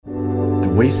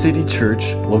Way City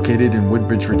Church, located in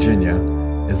Woodbridge, Virginia,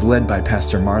 is led by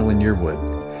Pastor Marlon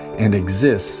Yearwood and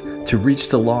exists to reach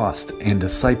the lost and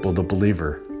disciple the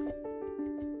believer.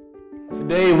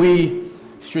 Today we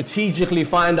strategically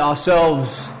find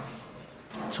ourselves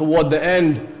toward the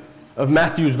end of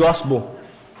Matthew's Gospel.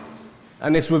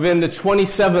 And it's within the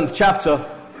 27th chapter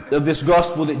of this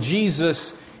Gospel that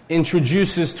Jesus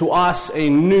introduces to us a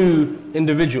new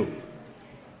individual.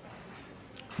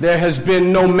 There has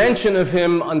been no mention of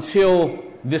him until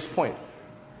this point.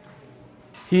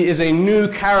 He is a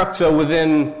new character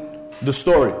within the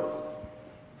story.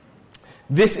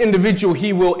 This individual,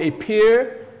 he will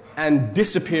appear and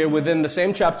disappear within the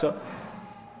same chapter,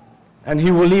 and he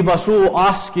will leave us all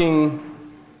asking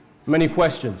many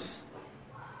questions.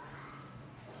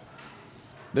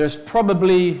 There's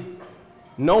probably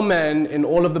no man in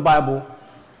all of the Bible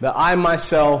that I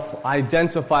myself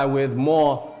identify with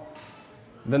more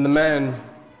than the man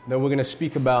that we're going to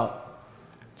speak about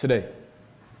today.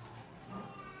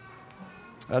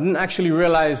 I didn't actually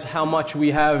realize how much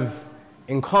we have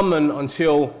in common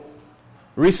until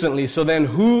recently. So then,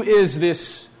 who is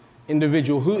this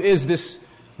individual? Who is this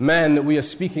man that we are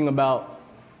speaking about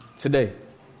today?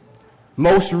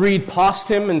 Most read past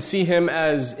him and see him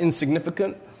as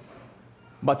insignificant.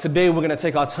 But today we're going to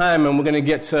take our time and we're going to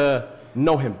get to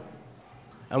know him.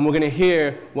 And we're going to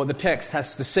hear what the text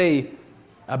has to say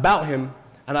about him,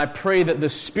 and I pray that the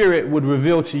Spirit would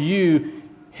reveal to you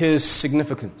his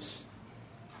significance.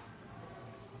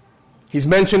 He's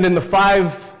mentioned in the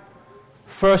 5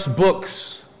 first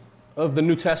books of the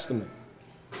New Testament.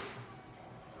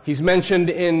 He's mentioned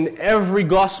in every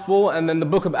gospel, and then the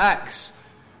book of Acts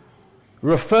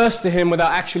refers to him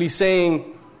without actually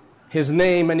saying his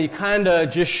name, and he kind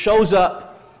of just shows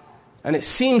up, and it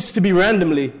seems to be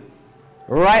randomly,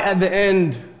 right at the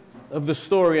end of the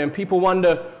story, and people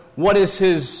wonder, what is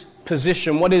his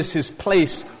position, what is his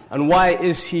place, and why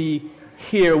is he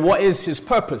here? What is his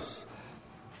purpose?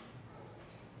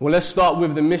 Well, let's start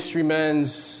with the mystery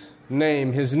man's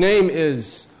name. His name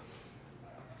is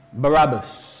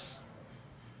Barabbas.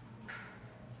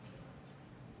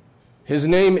 His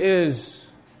name is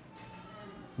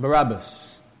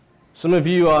Barabbas. Some of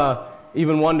you are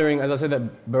even wondering, as I said,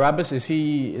 that Barabbas, is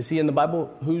he in the Bible?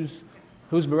 Who's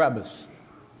Barabbas?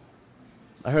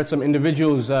 I heard some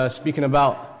individuals speaking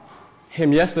about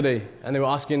him yesterday, and they were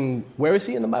asking, where is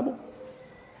he in the Bible?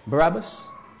 Barabbas?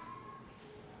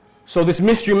 So this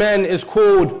mystery man is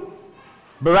called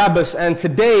Barabbas, and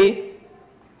today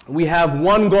we have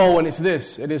one goal, and it's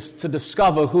this. It is to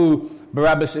discover who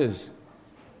Barabbas is.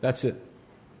 That's it.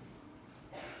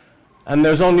 And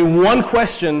there's only one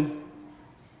question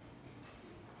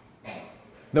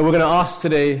that we're going to ask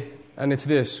today, and it's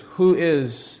this: who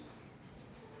is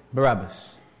Barabbas?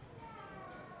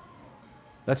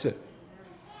 That's it.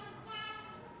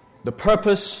 The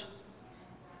purpose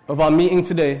of our meeting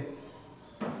today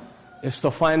is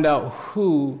to find out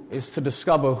to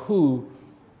discover who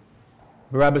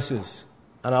Barabbas is.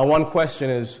 And our one question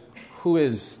is, who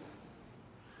is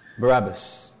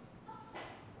Barabbas?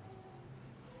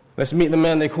 Let's meet the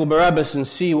man they call Barabbas and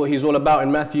see what he's all about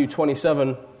in Matthew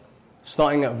 27,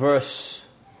 starting at verse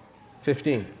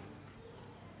 15.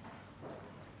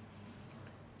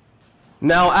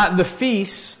 Now at the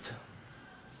feast,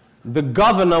 the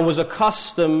governor was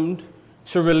accustomed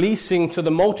to releasing to the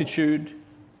multitude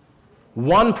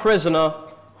one prisoner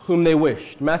whom they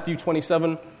wished. Matthew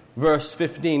 27, verse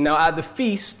 15. Now at the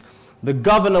feast, the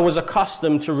governor was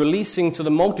accustomed to releasing to the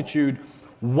multitude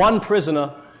one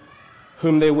prisoner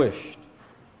whom they wished.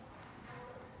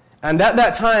 And at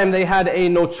that time, they had a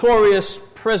notorious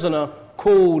prisoner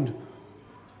called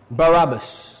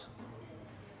Barabbas.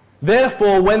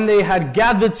 Therefore, when they had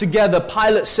gathered together,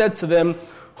 Pilate said to them,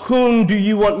 "Whom do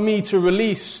you want me to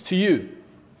release to you?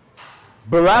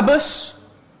 Barabbas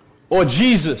or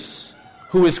Jesus,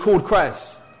 who is called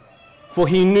Christ?" For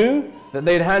he knew that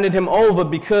they had handed him over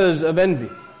because of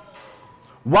envy.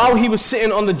 While he was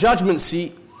sitting on the judgment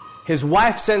seat, his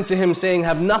wife sent to him, saying,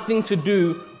 "Have nothing to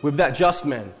do with that just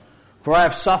man, for I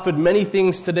have suffered many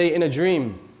things today in a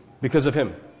dream because of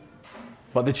him."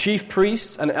 But the chief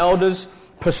priests and elders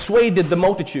persuaded the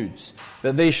multitudes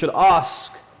that they should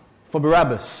ask for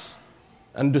Barabbas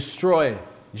and destroy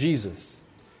Jesus.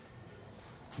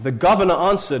 The governor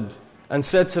answered and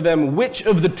said to them, "Which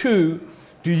of the two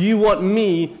do you want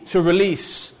me to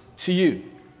release to you?"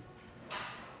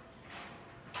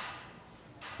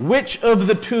 Which of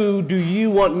the two do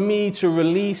you want me to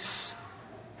release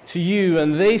to you?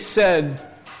 And they said,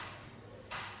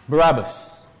 Barabbas.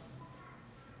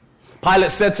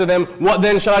 Pilate said to them, "What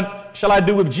then shall I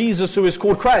do with Jesus who is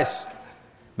called Christ?"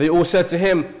 They all said to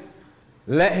him,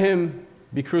 let him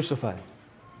be crucified.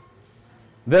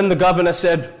 Then the governor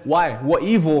said, why? What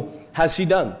evil has he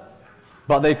done?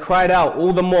 But they cried out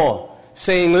all the more,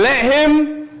 saying, let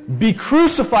him be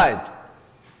crucified.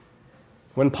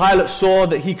 When Pilate saw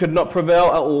that he could not prevail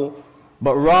at all,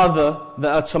 but rather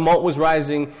that a tumult was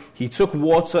rising, he took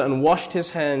water and washed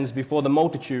his hands before the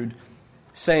multitude,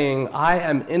 saying, I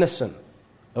am innocent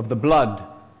of the blood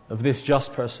of this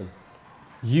just person.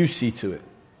 You see to it.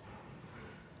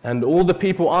 And all the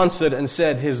people answered and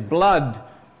said, his blood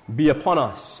be upon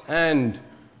us and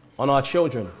on our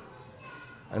children.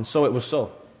 And so it was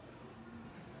so.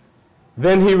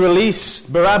 Then he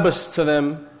released Barabbas to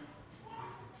them,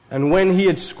 and when he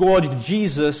had scourged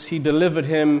Jesus, he delivered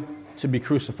him to be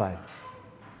crucified.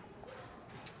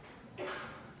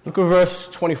 Look at verse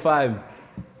 25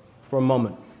 for a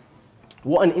moment.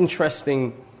 What an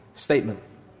interesting statement.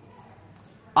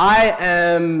 I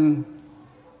am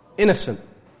innocent.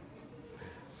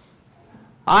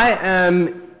 I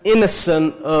am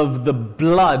innocent of the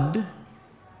blood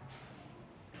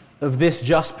of this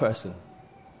just person.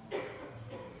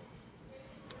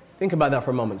 Think about that for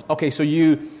a moment. Okay, so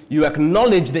you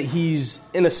acknowledge that he's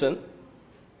innocent,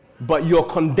 but you're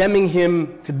condemning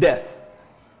him to death.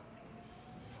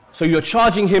 So you're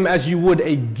charging him as you would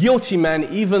a guilty man,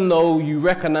 even though you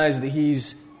recognize that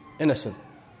he's innocent.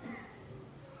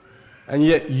 And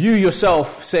yet you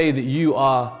yourself say that you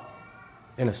are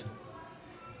innocent.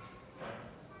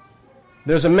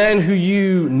 There's a man who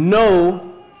you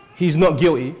know he's not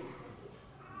guilty,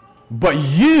 but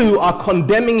you are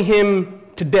condemning him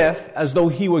to death as though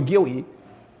he were guilty.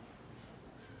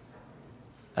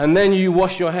 And then you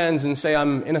wash your hands and say,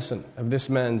 I'm innocent of this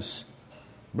man's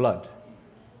blood.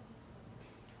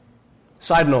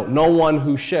 Side note, no one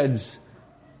who sheds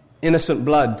innocent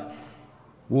blood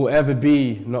will ever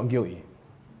be not guilty.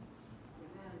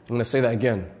 I'm going to say that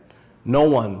again. No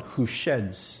one who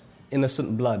sheds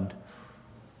innocent blood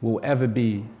will ever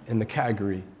be in the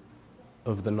category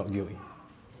of the not guilty.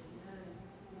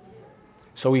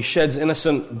 So he sheds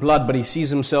innocent blood, but he sees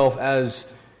himself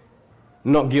as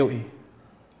not guilty.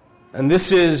 And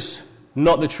this is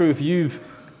not the truth. You've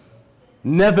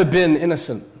never been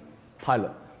innocent,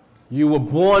 Pilate. You were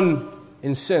born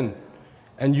in sin,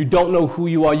 and you don't know who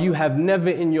you are. You have never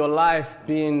in your life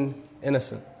been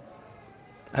innocent.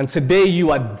 And today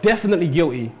you are definitely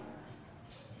guilty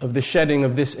of the shedding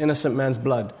of this innocent man's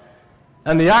blood.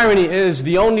 And the irony is,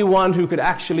 the only one who could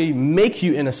actually make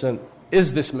you innocent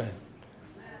is this man.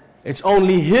 It's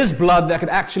only his blood that could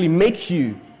actually make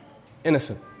you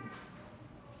innocent.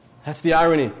 That's the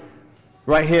irony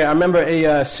right here. I remember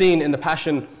a scene in the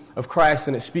Passion of Christ,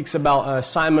 and it speaks about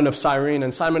Simon of Cyrene.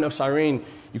 And Simon of Cyrene,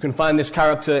 you can find this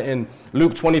character in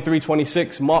Luke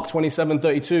 23:26, Mark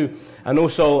 27:32, and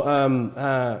also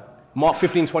Mark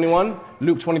 15:21,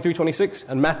 Luke 23:26,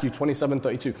 and Matthew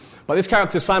 27:32. But this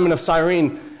character, Simon of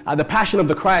Cyrene, at the Passion of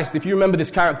the Christ, if you remember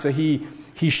this character, he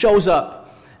shows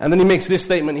up, and then he makes this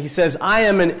statement. He says, I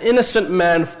am an innocent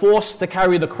man forced to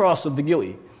carry the cross of the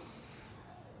guilty.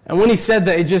 And when he said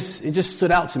that, it just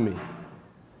stood out to me.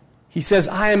 He says,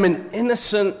 I am an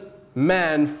innocent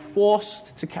man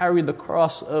forced to carry the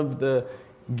cross of the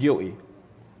guilty.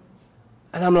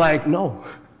 And I'm like, no.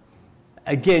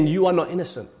 Again, you are not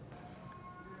innocent.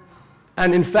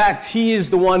 And in fact, he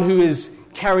is the one who is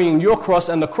carrying your cross,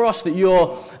 and the cross that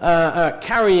you're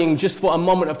carrying just for a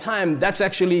moment of time, that's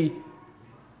actually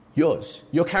yours.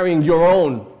 You're carrying your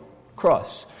own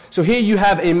cross. So here you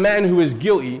have a man who is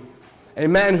guilty, a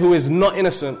man who is not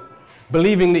innocent,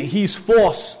 believing that he's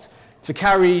forced to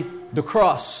carry the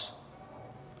cross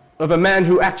of a man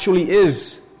who actually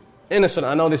is innocent.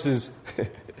 I know this is,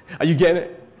 are you getting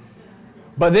it?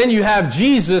 But then you have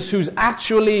Jesus, who's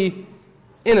actually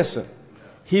innocent.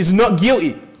 He's not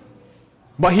guilty,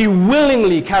 but he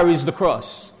willingly carries the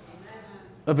cross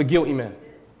of a guilty man.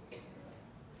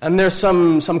 And there's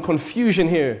some confusion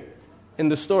here in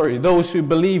the story. Those who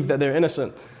believe that they're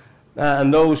innocent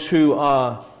and those who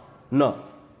are not.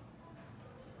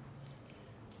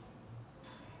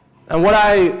 And what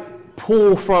I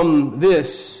pull from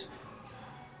this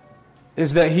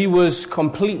is that he was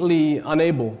completely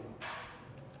unable.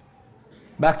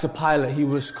 Back to Pilate, he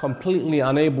was completely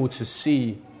unable to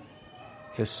see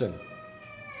his sin.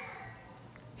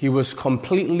 He was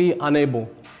completely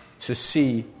unable to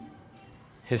see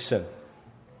his sin.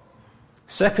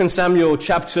 2 Samuel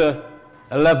chapter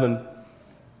 11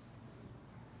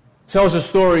 tells a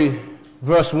story,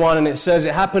 verse 1, and it says,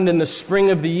 it happened in the spring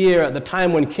of the year at the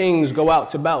time when kings go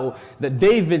out to battle, that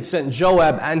David sent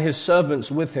Joab and his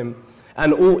servants with him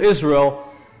and all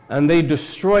Israel, and they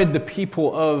destroyed the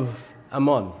people of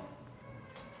Ammon.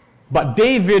 But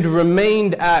David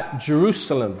remained at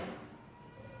Jerusalem.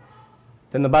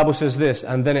 Then the Bible says this,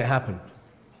 and then it happened.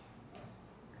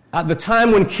 At the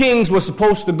time when kings were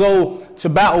supposed to go to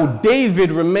battle,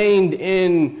 David remained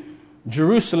in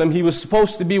Jerusalem. He was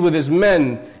supposed to be with his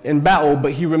men in battle,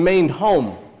 but he remained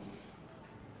home.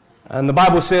 And the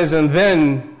Bible says, and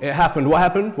then it happened. What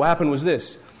happened? What happened was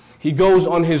this. He goes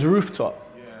on his rooftop.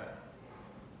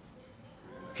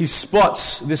 He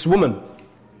spots this woman.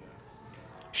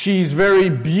 She's very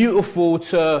beautiful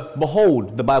to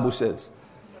behold, the Bible says.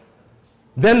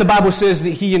 Then the Bible says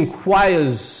that he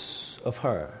inquires of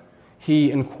her.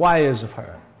 He inquires of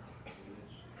her.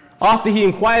 After he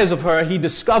inquires of her, he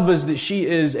discovers that she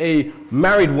is a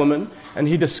married woman, and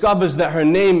he discovers that her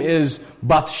name is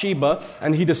Bathsheba,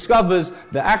 and he discovers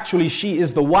that actually she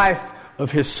is the wife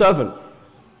of his servant,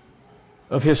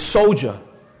 of his soldier,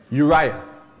 Uriah.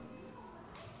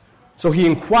 So he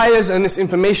inquires, and this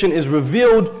information is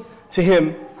revealed to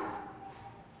him,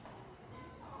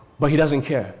 but he doesn't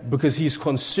care because he's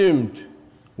consumed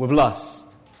with lust.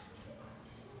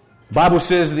 The Bible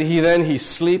says that he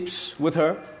sleeps with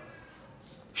her.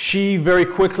 She very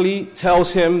quickly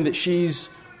tells him that she's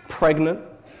pregnant.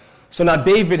 So now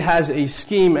David has a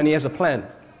scheme and he has a plan.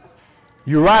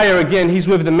 Uriah, again, he's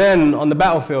with the men on the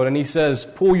battlefield, and he says,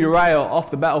 pull Uriah off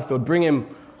the battlefield, bring him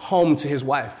home to his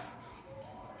wife.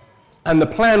 And the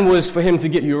plan was for him to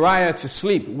get Uriah to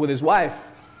sleep with his wife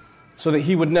so that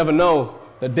he would never know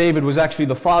that David was actually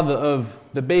the father of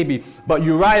the baby. But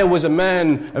Uriah was a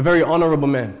man, a very honorable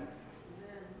man.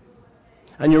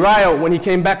 And Uriah, when he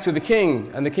came back to the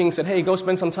king, and the king said, hey, go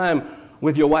spend some time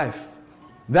with your wife.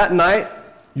 That night,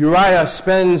 Uriah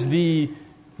spends the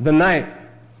night,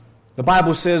 the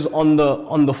Bible says, on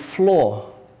the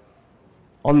floor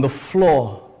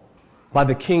by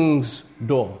the king's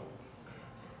door.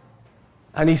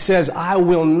 And he says, I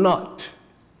will not.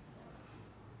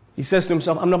 He says to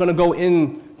himself, I'm not going to go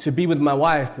in to be with my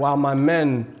wife while my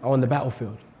men are on the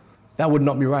battlefield. That would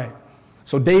not be right.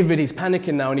 So David, he's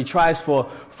panicking now, and he tries for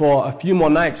a few more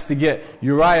nights to get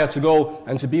Uriah to go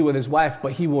and to be with his wife,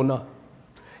 but he will not.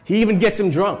 He even gets him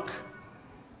drunk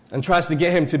and tries to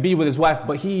get him to be with his wife,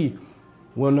 but he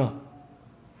will not.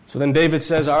 So then David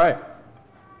says, all right.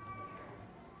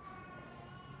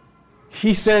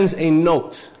 He sends a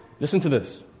note. Listen to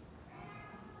this.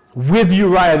 With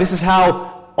Uriah, this is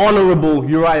how honorable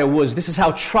Uriah was. This is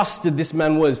how trusted this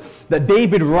man was. That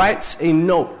David writes a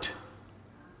note.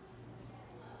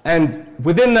 And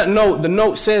within that note, the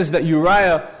note says that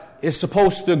Uriah is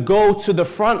supposed to go to the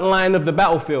front line of the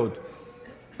battlefield.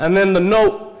 And then the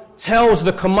note tells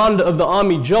the commander of the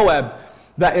army, Joab,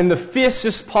 that in the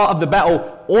fiercest part of the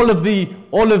battle, all of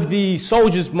the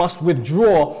soldiers must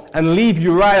withdraw and leave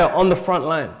Uriah on the front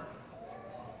line.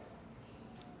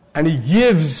 And he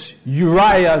gives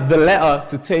Uriah the letter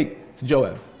to take to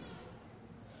Joab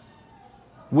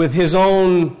with his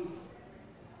own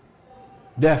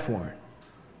death warrant.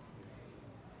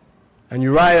 And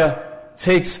Uriah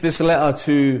takes this letter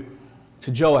to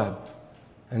Joab.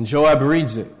 And Joab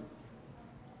reads it.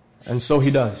 And so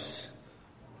he does.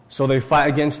 So they fight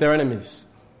against their enemies.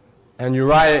 And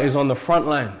Uriah is on the front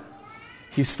line.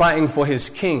 He's fighting for his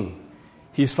king.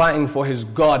 He's fighting for his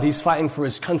God. He's fighting for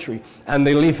his country. And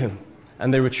they leave him.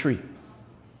 And they retreat.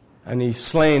 And he's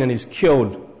slain and he's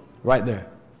killed right there.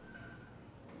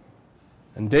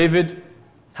 And David,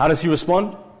 how does he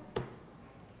respond?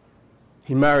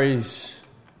 He marries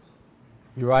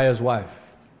Uriah's wife,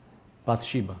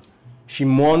 Bathsheba. She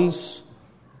mourns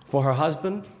for her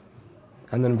husband,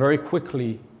 and then very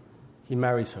quickly he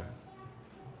marries her.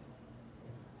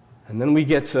 And then we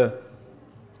get to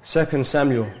 2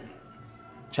 Samuel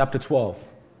chapter 12.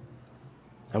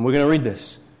 And we're going to read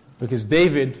this because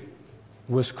David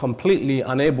was completely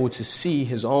unable to see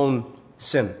his own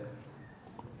sin.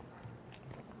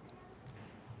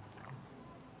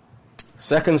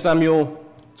 2 Samuel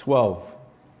 12.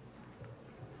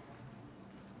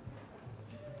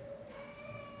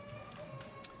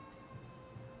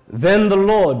 Then the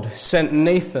Lord sent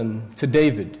Nathan to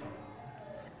David,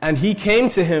 and he came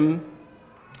to him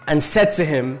and said to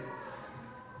him,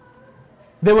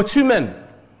 there were two men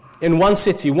in one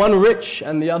city, one rich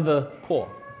and the other poor.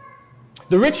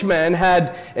 The rich man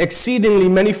had exceedingly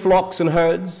many flocks and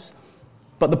herds,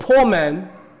 but the poor man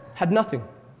had nothing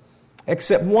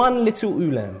except one little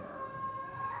ewe lamb,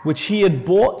 which he had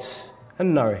bought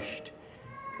and nourished.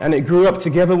 And it grew up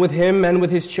together with him and with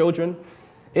his children.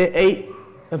 It ate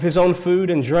of his own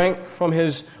food and drank from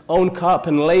his own cup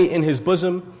and lay in his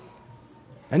bosom.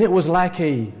 And it was like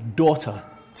a daughter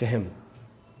to him.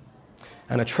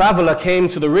 And a traveler came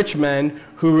to the rich man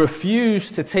who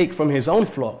refused to take from his own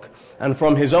flock and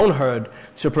from his own herd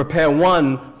to prepare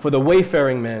one for the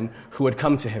wayfaring man who had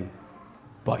come to him.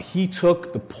 But he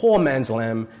took the poor man's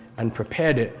lamb and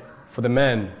prepared it for the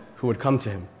man who had come to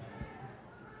him.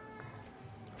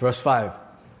 Verse 5.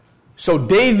 So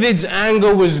David's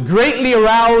anger was greatly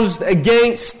aroused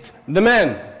against the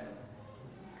man.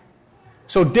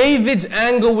 So David's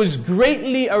anger was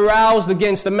greatly aroused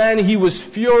against the man. He was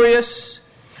furious.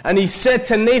 And he said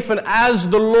to Nathan, as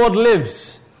the Lord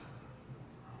lives.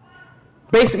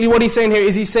 Basically what he's saying here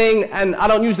is he's saying, and I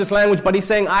don't use this language, but he's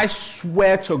saying, I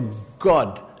swear to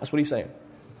God. That's what he's saying.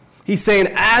 He's saying,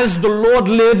 as the Lord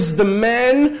lives, the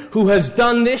man who has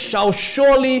done this shall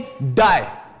surely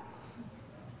die.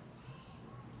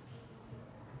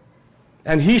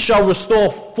 And he shall restore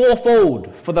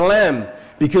fourfold for the lamb,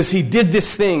 because he did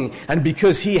this thing and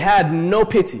because he had no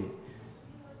pity.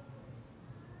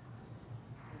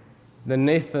 Then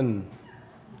Nathan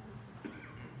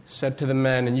said to the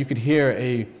man, and you could hear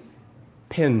a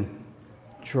pin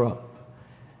drop.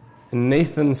 And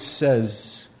Nathan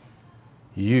says,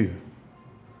 You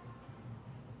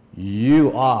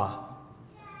are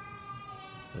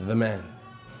the man.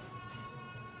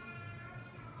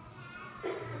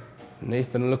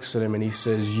 Nathan looks at him and he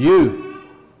says, You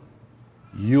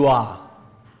are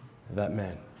that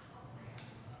man.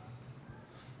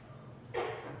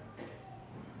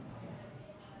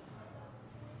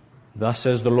 Thus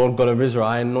says the Lord God of Israel,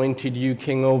 I anointed you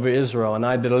king over Israel, and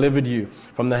I delivered you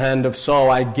from the hand of Saul.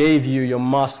 I gave you your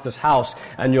master's house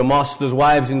and your master's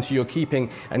wives into your keeping,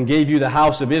 and gave you the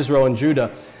house of Israel and Judah.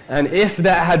 And if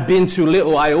that had been too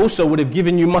little, I also would have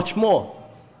given you much more.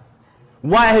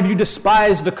 Why have you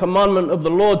despised the commandment of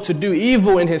the Lord to do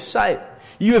evil in his sight?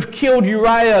 You have killed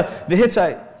Uriah the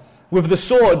Hittite with the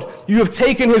sword. You have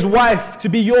taken his wife to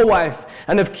be your wife,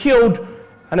 and have killed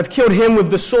him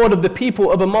with the sword of the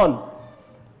people of Ammon.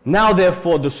 Now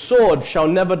therefore the sword shall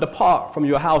never depart from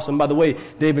your house. And by the way,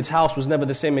 David's house was never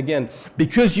the same again.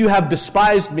 Because you have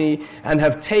despised me and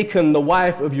have taken the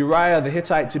wife of Uriah the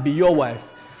Hittite to be your wife.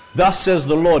 Thus says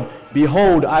the Lord,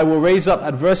 behold, I will raise up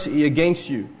adversity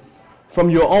against you from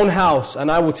your own house,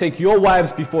 and I will take your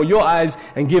wives before your eyes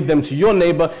and give them to your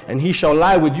neighbor, and he shall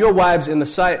lie with your wives in the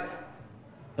sight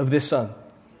of this son.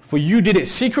 For you did it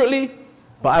secretly,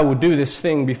 but I will do this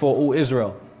thing before all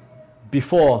Israel,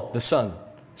 before the sun.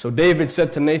 So David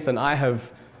said to Nathan, I have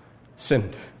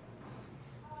sinned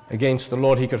against the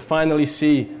Lord. He could finally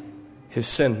see his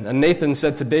sin. And Nathan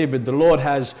said to David, the Lord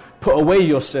has put away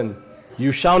your sin.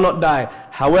 You shall not die.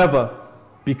 However,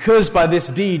 because by this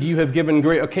deed you have given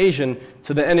great occasion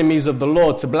to the enemies of the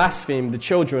Lord to blaspheme, the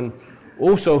children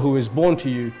also who is born to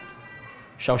you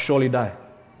shall surely die.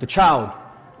 The child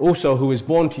also who is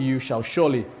born to you shall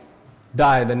surely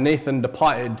die. Then Nathan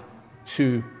departed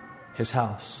to his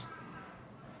house.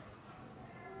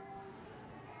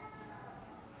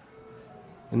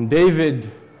 And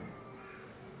David,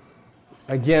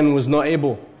 again, was not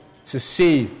able to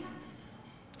see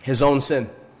his own sin.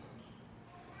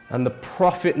 And the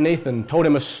prophet Nathan told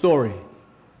him a story.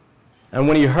 And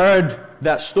when he heard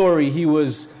that story, he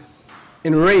was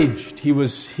enraged. He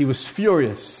was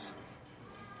furious.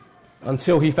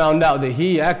 Until he found out that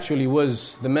he actually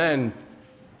was the man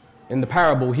in the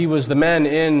parable. He was the man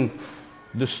in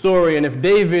the story. And if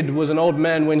David was an old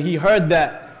man, when he heard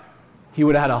that, he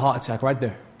would have had a heart attack right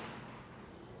there.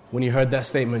 When he heard that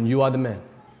statement, you are the man.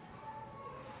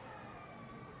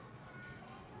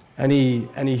 And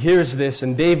he hears this,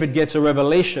 and David gets a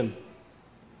revelation.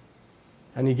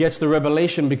 And he gets the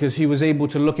revelation because he was able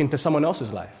to look into someone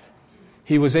else's life.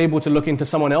 He was able to look into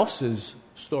someone else's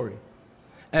story.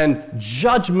 And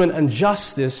judgment and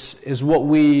justice is what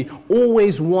we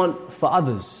always want for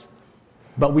others,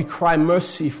 but we cry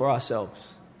mercy for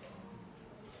ourselves.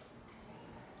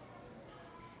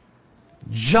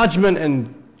 Judgment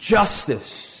and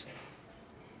justice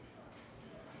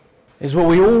is what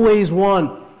we always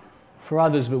want for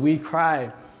others, but we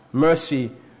cry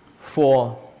mercy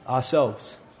for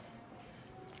ourselves.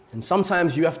 And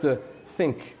sometimes you have to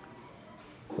think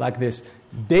like this.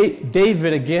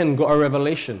 David again got a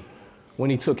revelation when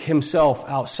he took himself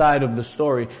outside of the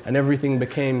story and everything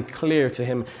became clear to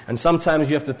him. And sometimes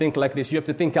you have to think like this. You have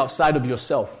to think outside of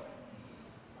yourself.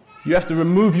 You have to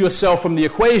remove yourself from the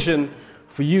equation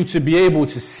for you to be able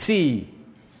to see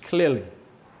clearly.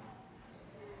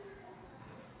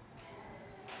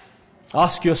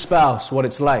 Ask your spouse what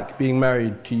it's like being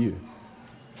married to you.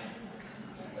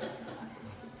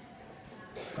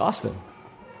 Ask them.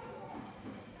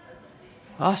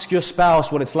 Ask your spouse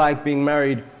what it's like being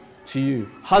married to you.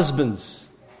 Husbands,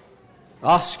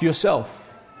 ask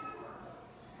yourself.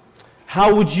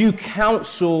 How would you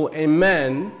counsel a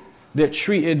man that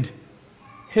treated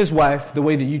his wife the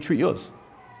way that you treat yours?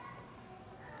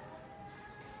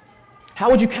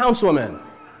 How would you counsel a man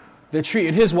that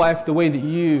treated his wife the way that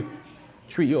you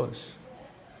treat yours?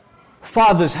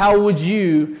 Fathers, how would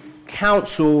you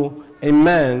counsel a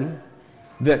man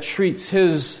that treats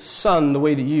his son the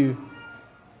way that you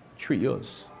treat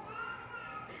yours?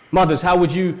 Mothers, how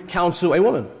would you counsel a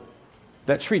woman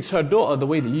that treats her daughter the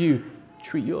way that you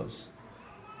treat yours?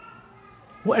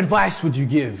 What advice would you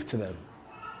give to them?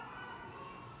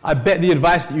 I bet the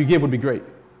advice that you give would be great.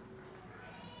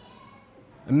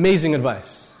 Amazing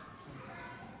advice.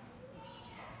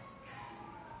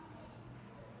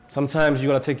 Sometimes you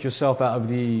got to take yourself out of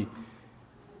the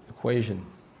equation.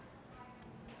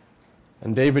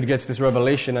 And David gets this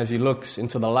revelation as he looks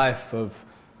into the life of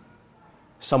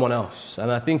someone else.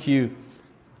 And I think you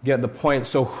get the point.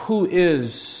 So who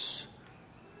is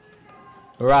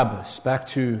Barabbas? Back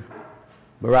to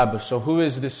Barabbas. So who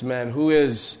is this man? Who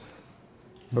is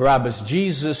Barabbas?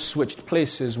 Jesus switched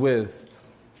places with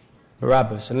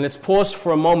Barabbas. And let's pause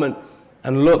for a moment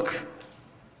and look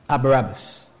at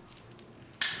Barabbas.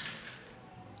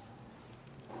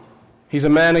 He's a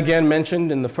man again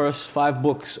mentioned in the first 5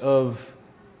 books of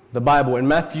the Bible. In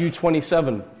Matthew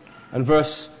 27 and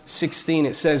verse 16,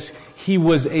 it says, he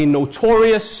was a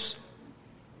notorious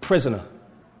prisoner.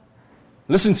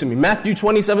 Listen to me, Matthew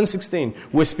 27:16.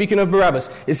 We're speaking of Barabbas.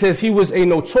 It says he was a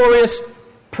notorious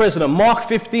prisoner. Mark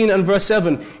 15 and verse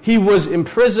 7, he was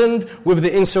imprisoned with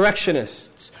the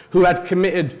insurrectionists who had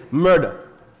committed murder.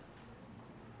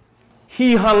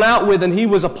 He hung out with and he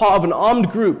was a part of an armed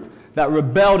group that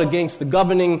rebelled against the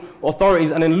governing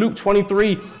authorities. And in Luke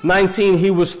 23:19,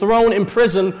 he was thrown in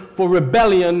prison for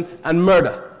rebellion and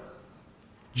murder.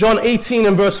 John 18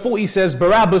 and verse 40 says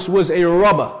Barabbas was a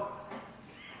robber.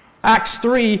 Acts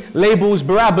 3 labels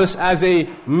Barabbas as a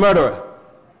murderer.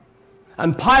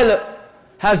 And Pilate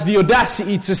has the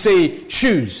audacity to say,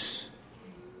 choose.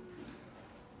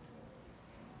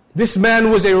 This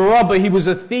man was a robber, he was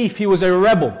a thief, he was a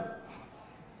rebel.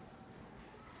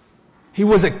 He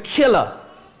was a killer.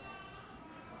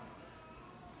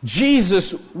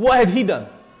 Jesus, what had he done?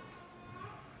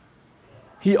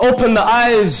 He opened the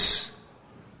eyes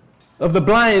of the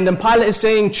blind, and Pilate is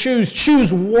saying, choose.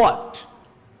 Choose what?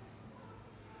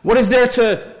 What is there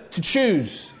to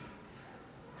choose?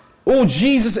 All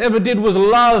Jesus ever did was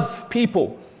love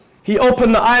people. He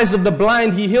opened the eyes of the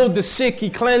blind, he healed the sick, he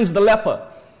cleansed the leper.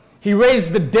 He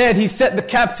raised the dead, he set the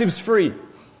captives free.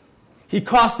 He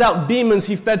cast out demons,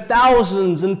 he fed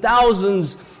thousands and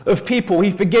thousands of people. He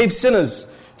forgave sinners,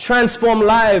 transformed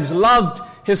lives, loved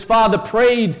his Father,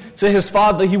 prayed to his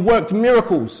Father, he worked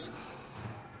miracles.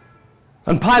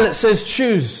 And Pilate says,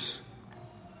 choose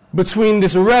between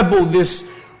this rebel, this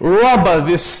robber,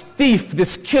 this thief,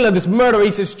 this killer, this murderer.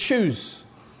 He says, choose.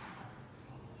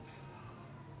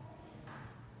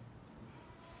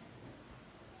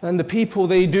 And the people,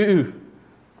 they do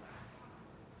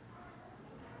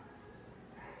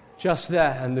just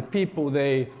that. And the people,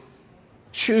 they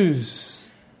choose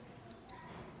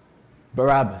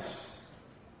Barabbas.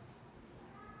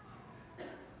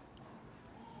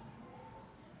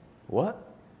 What?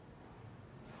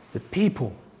 The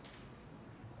people,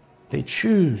 they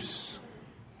choose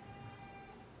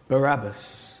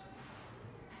Barabbas.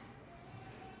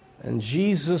 And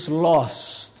Jesus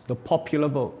lost the popular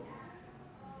vote.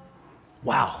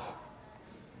 Wow.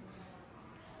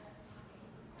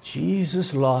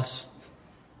 Jesus lost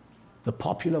the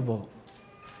popular vote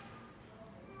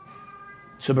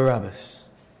to Barabbas.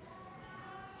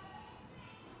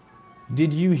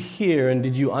 Did you hear and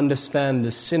did you understand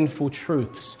the sinful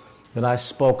truths that I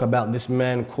spoke about this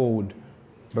man called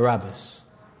Barabbas?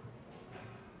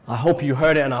 I hope you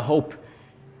heard it and I hope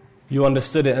you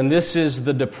understood it. And this is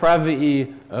the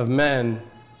depravity of man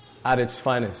at its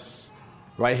finest,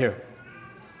 right here.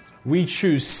 We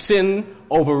choose sin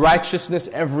over righteousness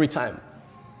every time.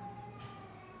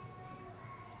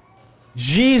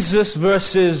 Jesus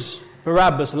versus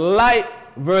Barabbas, light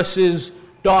versus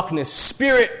darkness,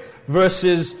 spirit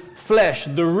versus flesh,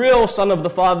 the real Son of the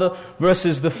Father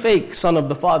versus the fake Son of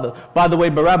the Father. By the way,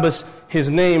 Barabbas, his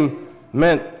name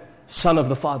meant Son of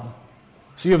the Father.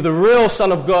 So you have the real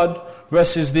Son of God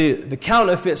versus the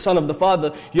counterfeit Son of the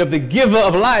Father. You have the giver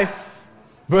of life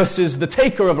versus the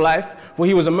taker of life, for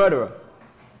he was a murderer.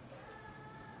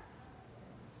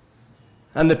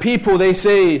 And the people, they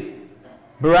say,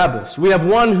 Barabbas. We have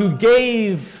one who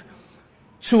gave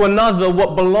to another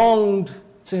what belonged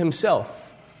to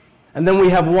himself. And then we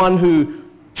have one who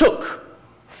took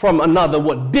from another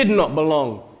what did not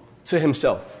belong to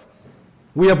himself.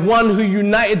 We have one who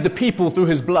united the people through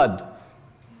his blood.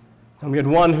 And we had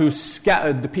one who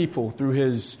scattered the people through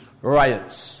his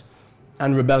riots,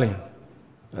 and rebellion.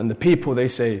 And the people, they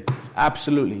say,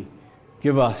 absolutely,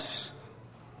 give us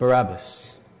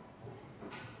Barabbas.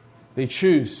 They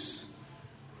chose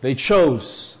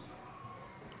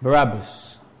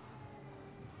Barabbas.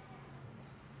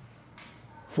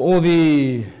 For all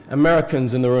the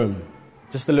Americans in the room,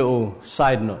 just a little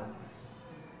side note.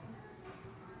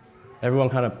 Everyone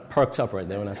kind of perked up right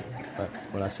there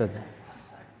when I said that.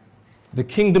 The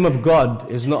kingdom of God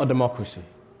is not a democracy.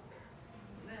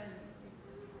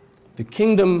 The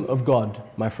kingdom of God,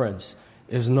 my friends,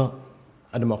 is not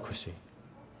a democracy.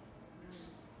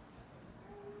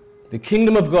 The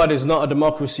kingdom of God is not a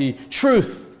democracy.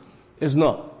 Truth is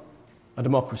not a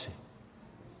democracy.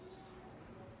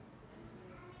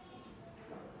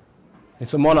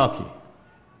 It's a monarchy.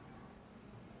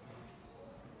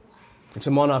 It's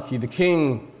a monarchy. The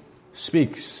king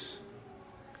speaks,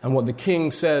 and what the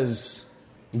king says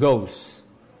goes.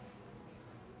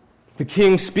 The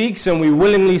king speaks, and we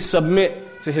willingly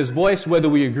submit to his voice, whether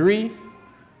we agree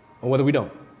or whether we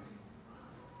don't.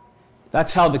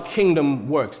 That's how the kingdom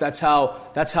works. That's how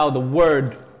the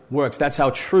word works. That's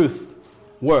how truth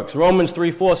works. Romans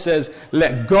 3:4 says,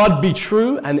 "Let God be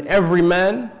true and every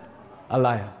man a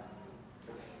liar."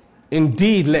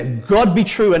 Indeed, let God be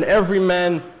true and every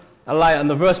man a liar. And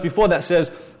the verse before that says,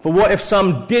 "For what if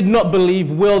some did not believe?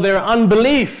 Will their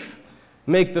unbelief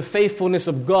make the faithfulness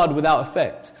of God without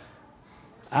effect?"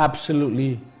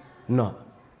 Absolutely not.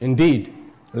 Indeed,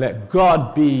 let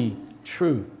God be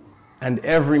true and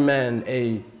every man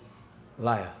a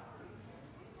liar.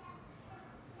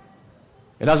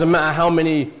 It doesn't matter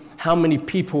how many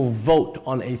people vote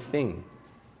on a thing.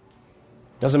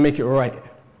 It doesn't make it right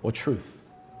or truth.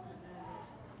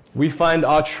 We find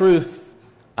our truth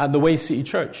at the Way City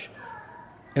Church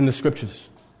in the scriptures.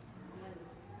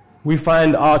 We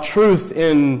find our truth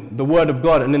in the Word of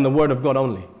God and in the Word of God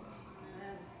only.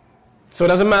 So it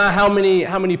doesn't matter how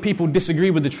many people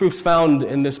disagree with the truths found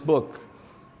in this book.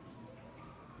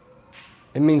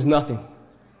 It means nothing.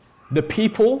 The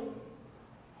people,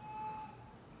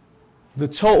 the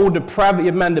total depravity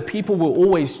of man, the people will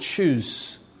always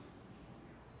choose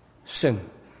sin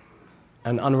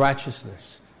and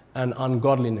unrighteousness and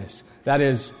ungodliness. That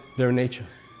is their nature.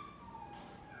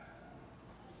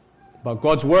 But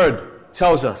God's word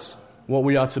tells us what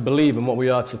we are to believe and what we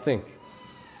are to think.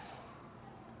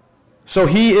 So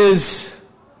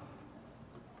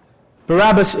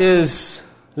Barabbas is,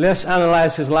 let's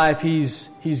analyze his life,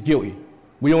 he's guilty.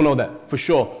 We all know that, for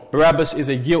sure. Barabbas is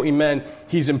a guilty man.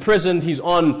 He's imprisoned, he's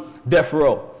on death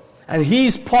row. And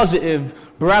he's positive,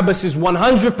 Barabbas is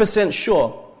 100%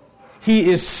 sure, he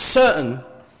is certain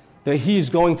that he's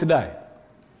going to die.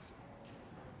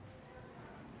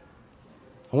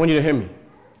 I want you to hear me.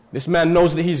 This man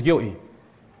knows that he's guilty.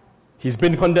 He's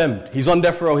been condemned. He's on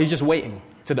death row. He's just waiting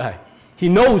to die. He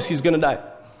knows he's going to die.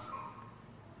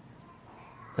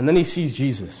 And then he sees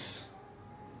Jesus.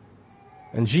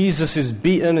 And Jesus is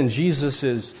beaten and Jesus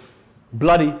is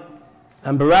bloody.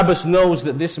 And Barabbas knows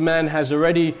that this man has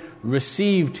already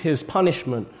received his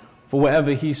punishment for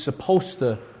whatever he's supposed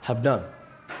to have done.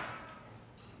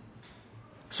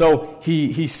 So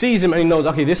he sees him and he knows,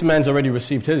 okay, this man's already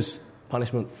received his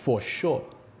punishment for sure.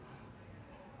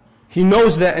 He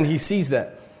knows that and he sees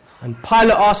that. And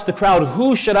Pilate asked the crowd,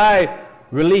 who should I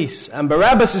release? And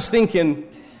Barabbas is thinking,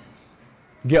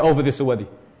 get over this already.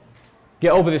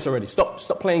 Get over this already.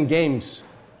 Stop playing games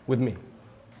with me.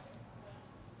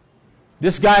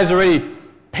 This guy's already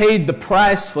paid the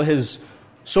price for his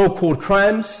so-called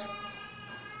crimes.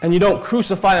 And you don't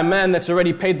crucify a man that's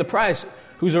already paid the price,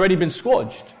 who's already been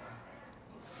scourged.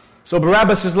 So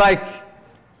Barabbas is like,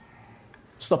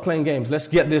 stop playing games. Let's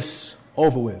get this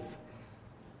over with.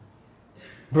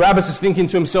 Barabbas is thinking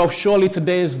to himself, surely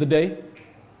today is the day.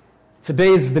 Today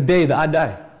is the day that I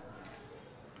die.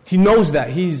 He knows that.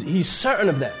 He's certain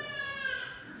of that.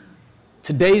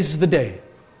 Today's the day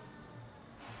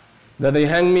that they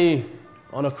hang me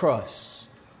on a cross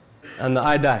and that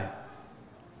I die.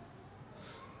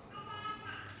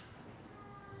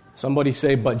 Somebody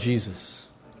say, but Jesus.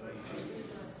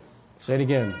 Say it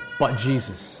again, but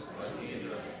Jesus.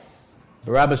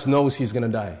 Barabbas knows he's going to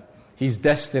die. He's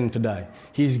destined to die.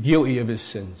 He's guilty of his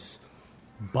sins.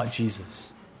 But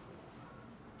Jesus.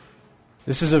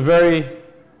 This is a very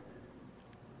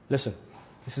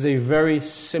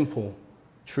simple,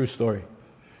 true story.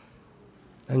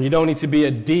 And you don't need to be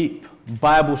a deep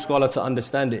Bible scholar to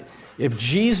understand it. If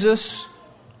Jesus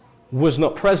was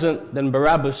not present, then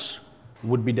Barabbas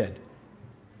would be dead.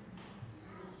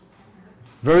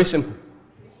 Very simple.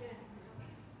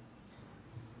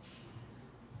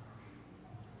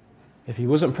 If he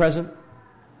wasn't present,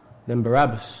 then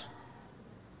Barabbas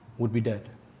would be dead.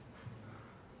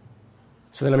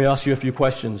 So then let me ask you a few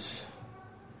questions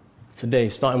today,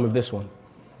 starting with this one.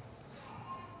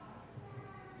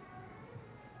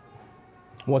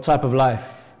 What type of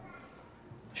life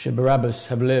should Barabbas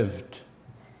have lived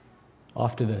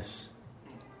after this?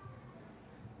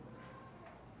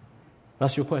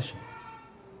 That's your question.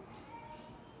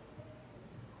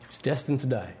 He was destined to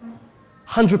die.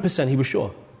 100%, he was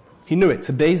sure. He knew it.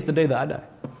 Today's the day that I die.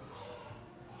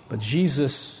 But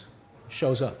Jesus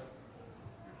shows up.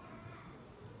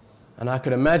 And I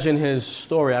could imagine his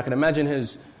story. I could imagine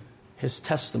his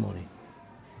testimony.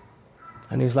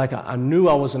 And he's like, I knew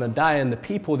I was going to die, and the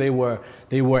people, they were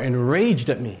enraged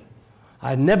at me. I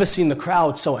had never seen the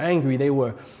crowd so angry. They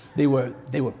were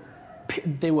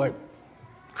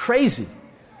crazy.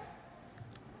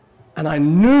 And I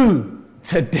knew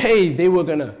today they were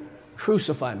going to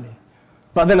crucify me.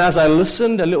 But then as I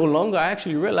listened a little longer, I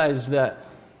actually realized that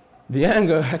the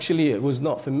anger actually it was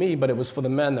not for me, but it was for the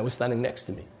man that was standing next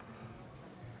to me.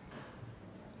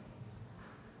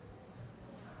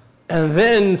 And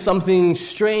then something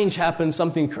strange happened,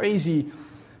 something crazy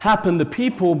happened. The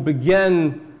people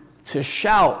began to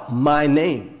shout my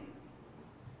name.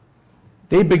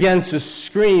 They began to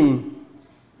scream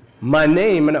my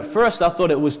name. And at first I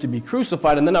thought it was to be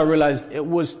crucified, and then I realized it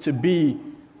was to be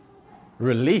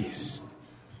released.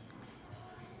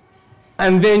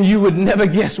 And then you would never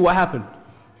guess what happened.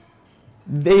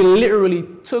 They literally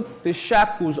took the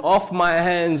shackles off my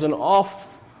hands and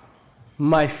off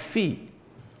my feet.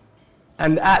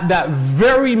 And at that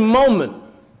very moment,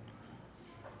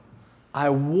 I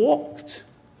walked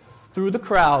through the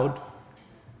crowd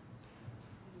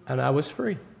and I was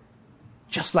free.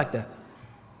 Just like that.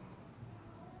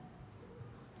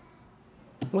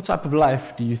 What type of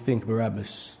life do you think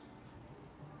Barabbas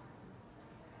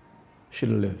should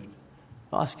have lived?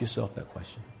 Ask yourself that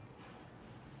question.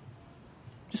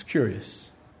 Just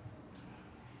curious.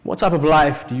 What type of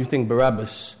life do you think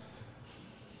Barabbas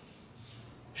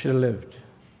should have lived?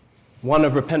 One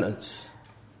of repentance.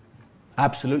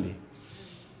 Absolutely.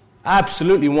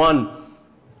 Absolutely one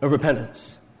of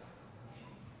repentance.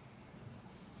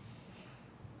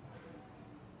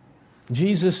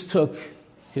 Jesus took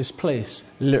his place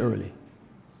literally.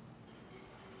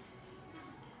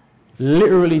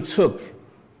 Literally took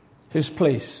his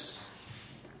place.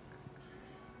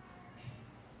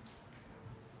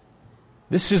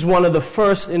 This is one of the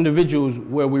first individuals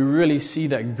where we really see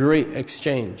that great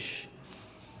exchange.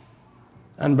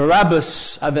 And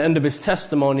Barabbas, at the end of his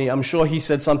testimony, I'm sure he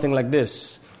said something like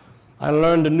this: I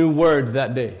learned a new word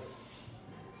that day,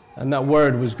 and that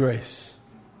word was grace.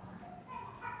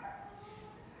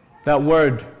 That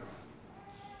word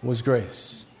was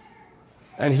grace.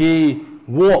 And he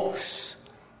walks,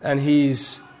 and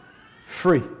he's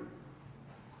free.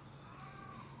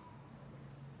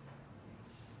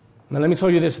 Now let me tell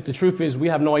you this, the truth is we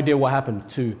have no idea what happened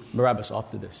to Barabbas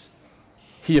after this.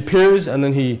 He appears and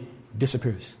then he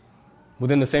disappears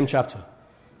within the same chapter.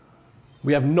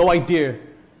 We have no idea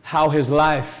how his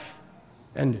life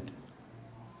ended.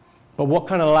 But what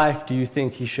kind of life do you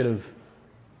think he should have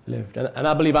lived? And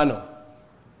I believe I know.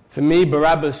 For me,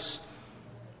 Barabbas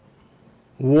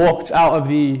walked out of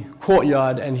the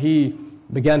courtyard and he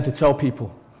began to tell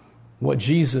people what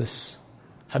Jesus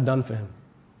had done for him.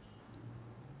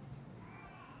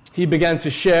 He began to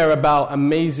share about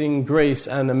amazing grace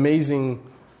and amazing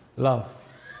love.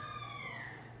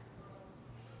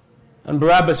 And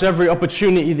Barabbas, every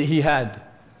opportunity that he had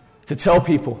to tell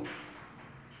people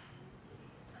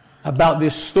about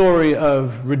this story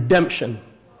of redemption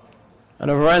and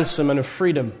of ransom and of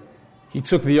freedom, he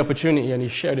took the opportunity and he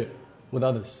shared it with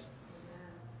others.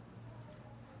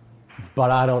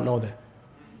 But I don't know that.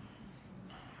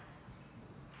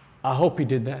 I hope he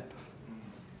did that.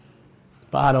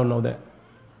 But I don't know that.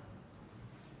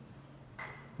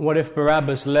 What if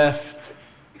Barabbas left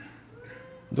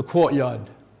the courtyard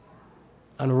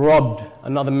and robbed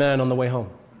another man on the way home?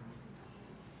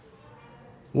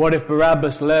 What if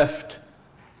Barabbas left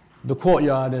the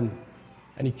courtyard and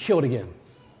he killed again?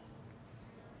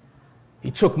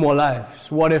 He took more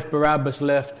lives. What if Barabbas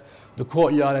left the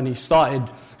courtyard and he started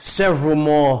several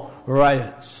more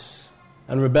riots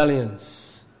and rebellions?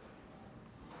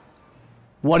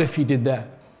 What if he did that?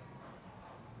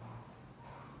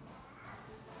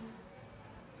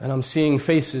 And I'm seeing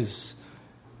faces,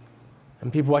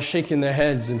 and people are shaking their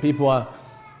heads, and people are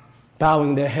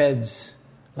bowing their heads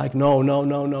like, no, no,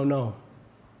 no, no, no.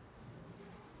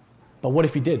 But what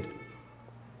if he did?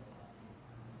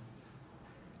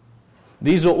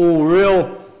 These are all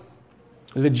real,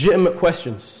 legitimate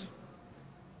questions.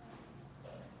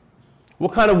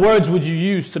 What kind of words would you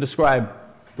use to describe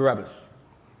Barabbas?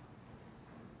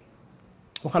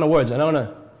 What kind of words? And I want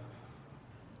to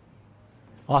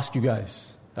ask you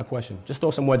guys that question. Just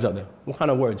throw some words out there. What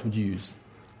kind of words would you use?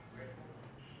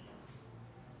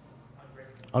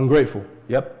 Ungrateful.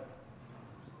 Yep.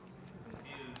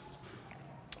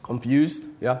 Confused.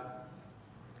 Yeah.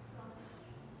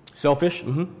 Selfish.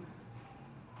 Mm-hmm.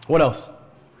 What else?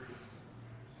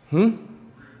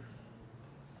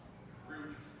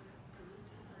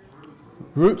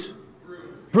 Roots.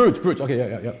 Brute.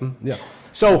 Okay, yeah.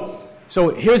 So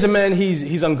here's a man.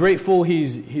 He's ungrateful.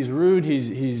 He's rude.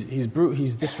 He's brute.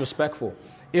 He's disrespectful.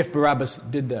 If Barabbas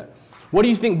did that, what do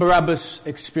you think Barabbas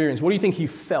experienced? What do you think he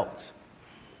felt?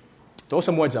 Throw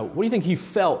some words out. What do you think he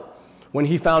felt when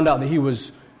he found out that he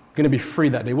was going to be free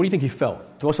that day? What do you think he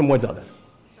felt? Throw some words out there.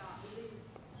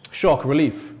 Shock,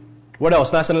 relief. What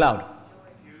else? Nice and loud.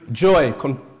 Joy,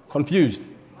 confused.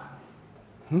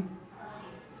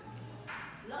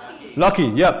 Lucky.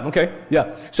 Yep. Okay.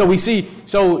 Yeah. So we see.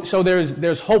 So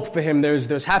there's hope for him.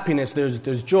 There's happiness.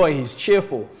 There's joy. He's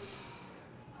cheerful.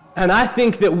 And I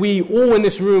think that we all in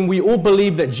this room, we all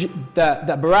believe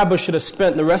that Barabbas should have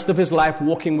spent the rest of his life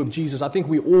walking with Jesus. I think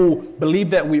we all believe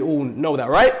that. We all know that,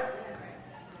 right?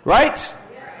 Right?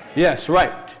 Yes,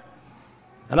 right.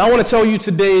 And I want to tell you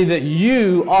today that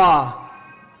you are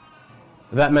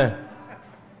that man.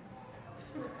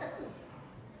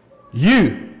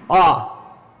 You are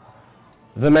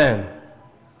the man.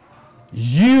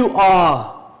 You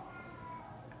are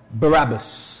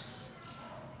Barabbas.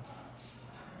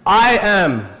 I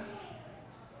am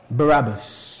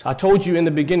Barabbas. I told you in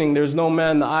the beginning, there's no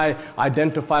man that I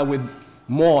identify with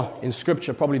more in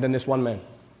Scripture probably than this one man.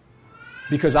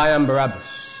 Because I am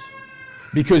Barabbas.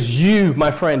 Because you,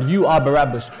 my friend, you are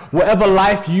Barabbas. Whatever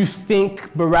life you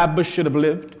think Barabbas should have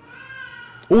lived,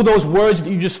 all those words that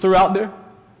you just threw out there,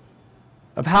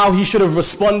 of how he should have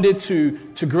responded to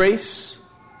grace,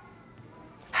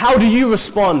 how do you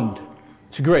respond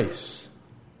to grace?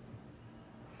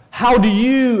 How do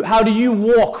you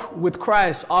walk with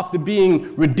Christ after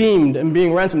being redeemed and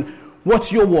being ransomed?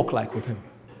 What's your walk like with him?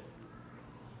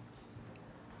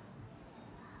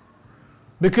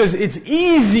 Because it's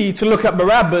easy to look at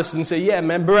Barabbas and say, yeah,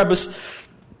 man, Barabbas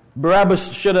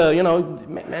should have,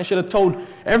 man should have told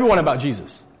everyone about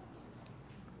Jesus.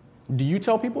 Do you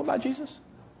tell people about Jesus?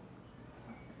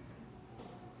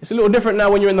 It's a little different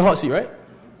now when you're in the hot seat, right?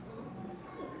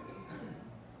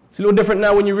 It's a little different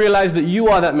now when you realize that you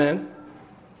are that man.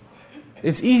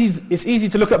 It's easy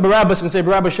to look at Barabbas and say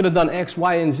Barabbas should have done X,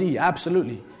 Y, and Z.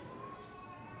 Absolutely.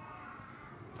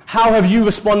 How have you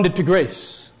responded to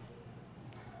grace?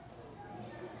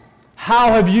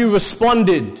 How have you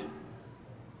responded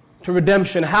to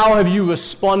redemption? How have you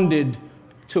responded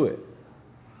to it?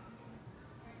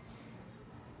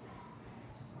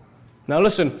 Now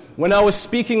listen, when I was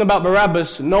speaking about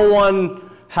Barabbas, no one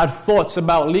had thoughts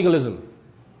about legalism.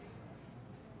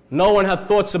 No one had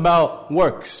thoughts about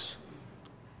works.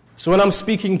 So when I'm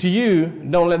speaking to you,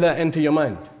 don't let that enter your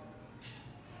mind.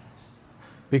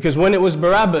 Because when it was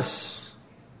Barabbas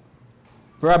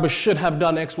should have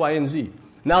done X, Y, and Z.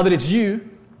 Now that it's you,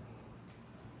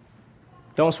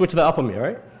 don't switch that up on me, all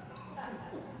right?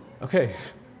 Okay.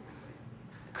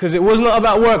 Because it was not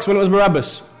about works when it was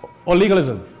Barabbas or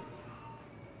legalism.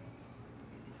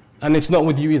 And it's not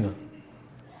with you either.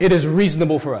 It is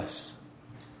reasonable for us.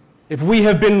 If we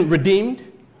have been redeemed,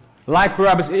 like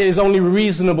Barabbas, it is only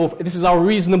reasonable. This is our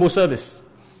reasonable service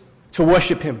to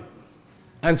worship him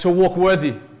and to walk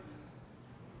worthy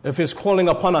of his calling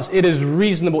upon us. It is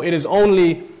reasonable. It is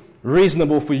only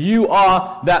reasonable, for you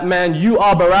are that man. You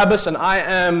are Barabbas and I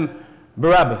am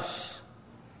Barabbas.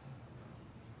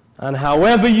 And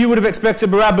however you would have expected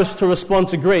Barabbas to respond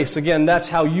to grace, again, that's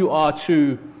how you are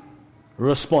to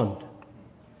respond.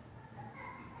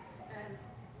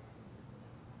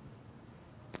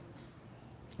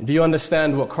 Do you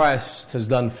understand what Christ has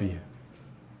done for you?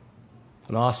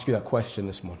 And I'll ask you that question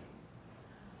this morning.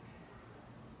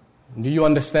 Do you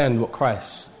understand what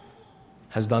Christ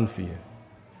has done for you?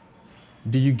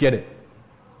 Do you get it?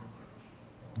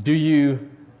 Do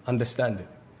you understand it?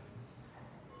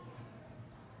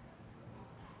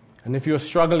 And if you're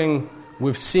struggling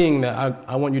with seeing that,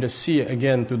 I want you to see it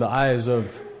again through the eyes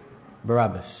of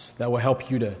Barabbas. That will help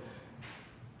you to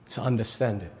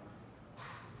understand it.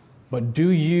 But do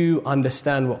you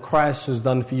understand what Christ has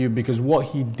done for you? Because what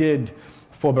he did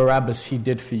for Barabbas, he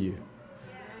did for you.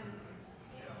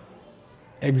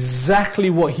 Exactly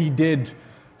what he did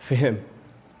for him.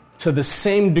 To the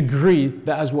same degree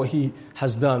that is what he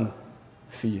has done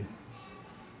for you.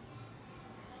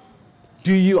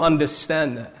 Do you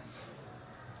understand that?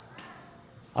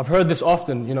 I've heard this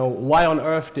often, why on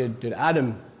earth did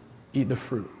Adam eat the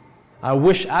fruit? I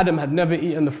wish Adam had never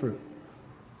eaten the fruit.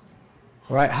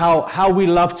 Right? How we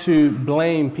love to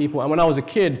blame people. And when I was a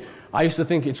kid, I used to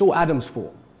think it's all Adam's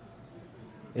fault.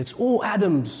 It's all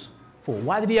Adam's fault.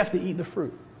 Why did he have to eat the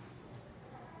fruit?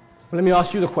 Well, let me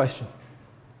ask you the question.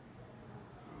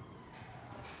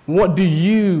 What do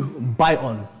you bite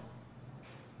on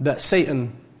that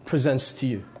Satan presents to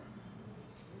you?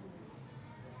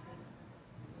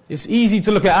 It's easy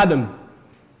to look at Adam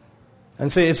and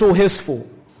say it's all his fault.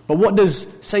 But what does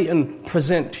Satan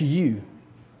present to you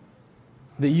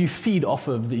that you feed off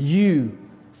of, that you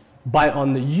bite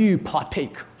on, that you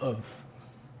partake of?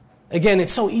 Again,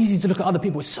 it's so easy to look at other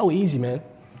people. It's so easy, man.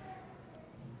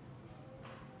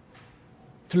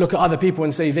 To look at other people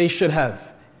and say they should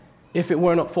have, if it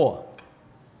were not for,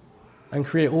 and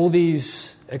create all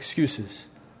these excuses.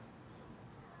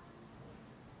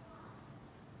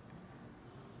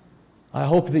 I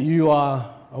hope that you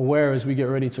are aware as we get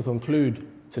ready to conclude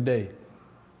today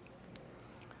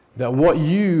that what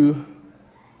you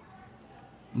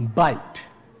bite,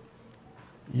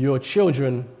 your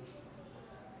children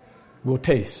will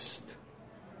taste.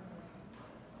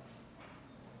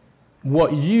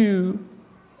 What you,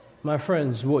 my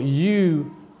friends, what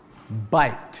you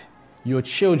bite, your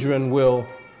children will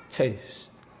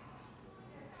taste.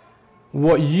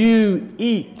 What you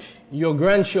eat, your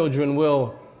grandchildren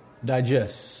will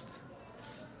digest.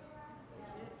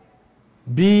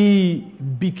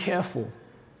 Be careful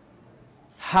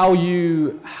how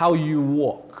you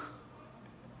walk.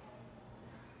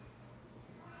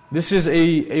 This is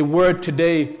a word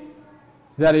today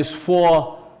that is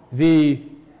for the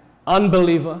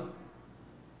unbeliever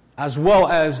as well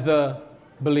as the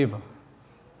believer.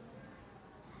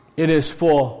 It is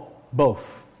for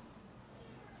both.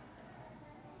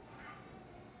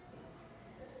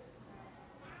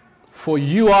 For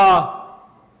you are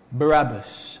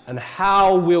Barabbas, and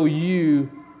how will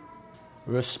you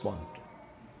respond?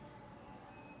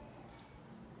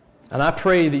 And I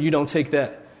pray that you don't take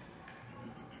that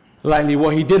lightly.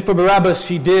 What he did for Barabbas,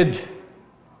 he did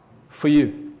for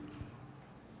you.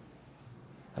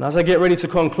 And as I get ready to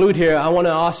conclude here, I want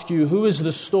to ask you, who is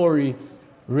the story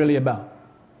really about?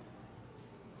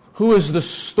 Who is the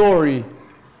story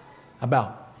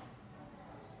about?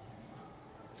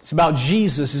 It's about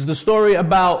Jesus. Is the story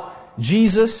about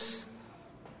Jesus?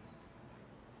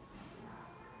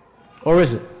 Or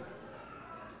is it?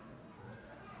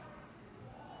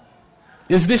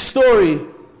 Is this story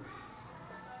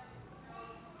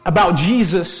about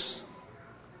Jesus?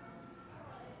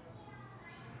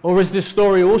 Or is this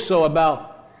story also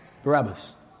about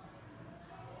Barabbas?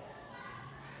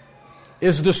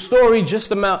 Is the story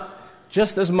just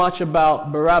as much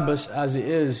about Barabbas as it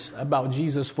is about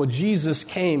Jesus? For Jesus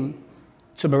came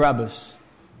to Barabbas.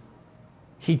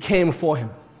 He came for him.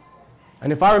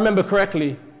 And if I remember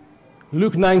correctly,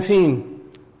 Luke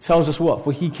 19 tells us what?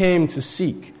 For he came to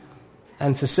seek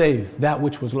and to save that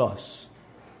which was lost.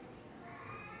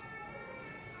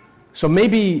 So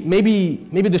maybe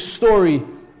the story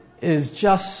is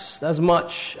just as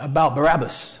much about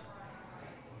Barabbas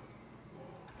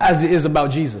as it is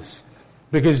about Jesus.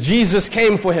 Because Jesus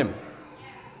came for him.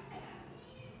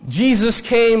 Jesus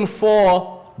came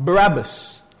for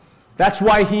Barabbas. That's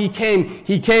why he came.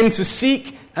 He came to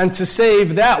seek and to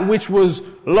save that which was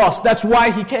lost. That's why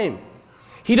he came.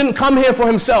 He didn't come here for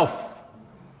himself.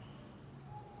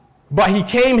 But he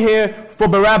came here for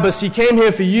Barabbas. He came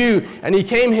here for you. And he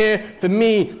came here for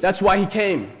me. That's why he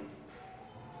came.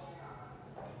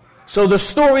 So the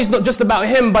story is not just about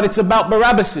him, but it's about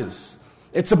Barabbas's.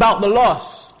 It's about the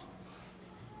lost.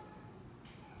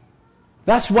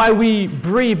 That's why we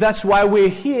breathe. That's why we're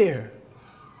here.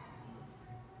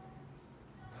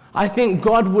 I think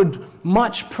God would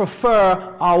much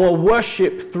prefer our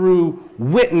worship through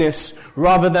witness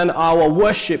rather than our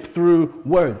worship through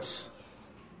words.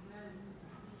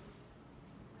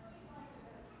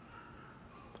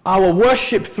 Our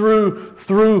worship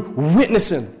through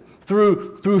witnessing,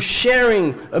 through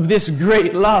sharing of this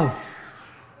great love.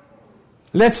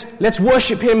 Let's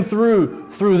worship him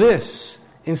through this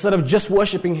instead of just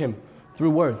worshiping him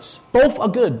through words. Both are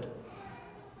good.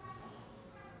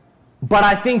 But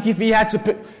I think if he had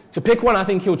to pick one, I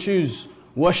think he'll choose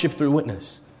worship through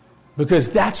witness. Because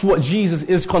that's what Jesus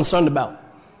is concerned about.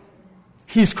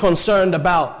 He's concerned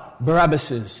about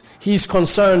Barabbas's. He's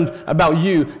concerned about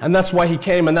you. And that's why he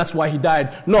came and that's why he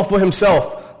died. Not for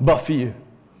himself, but for you.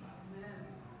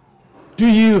 Do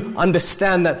you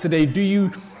understand that today? Do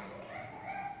you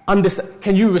understand?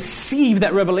 Can you receive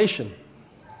that revelation?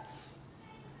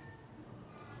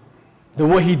 That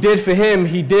what he did for him,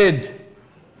 he did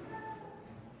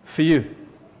for you.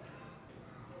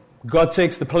 God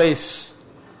takes the place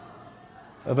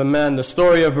of a man. The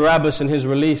story of Barabbas and his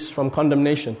release from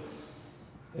condemnation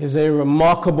is a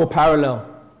remarkable parallel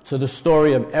to the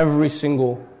story of every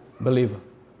single believer.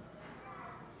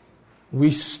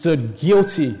 We stood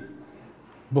guilty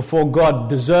before God,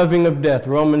 deserving of death.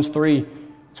 Romans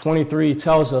 3:23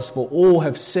 tells us, for all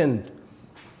have sinned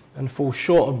and fall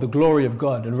short of the glory of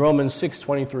God. And Romans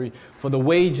 6:23, for the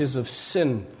wages of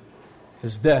sin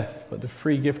is death, but the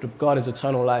free gift of God is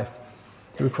eternal life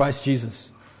through Christ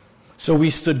Jesus. So we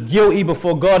stood guilty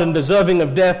before God and deserving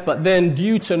of death, but then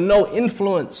due to no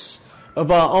influence of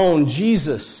our own,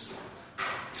 Jesus,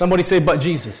 somebody say, but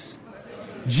Jesus.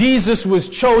 Jesus was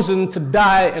chosen to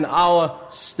die in our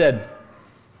stead.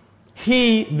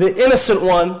 He, the innocent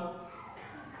one,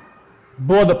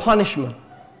 bore the punishment.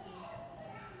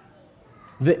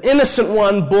 The innocent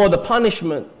one bore the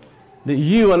punishment that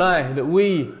you and I, that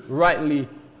we rightly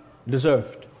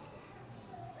deserved.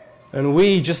 And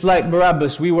we, just like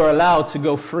Barabbas, we were allowed to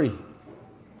go free.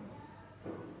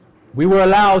 We were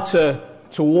allowed to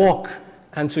walk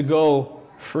and to go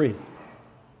free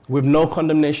with no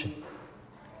condemnation.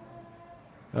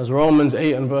 As Romans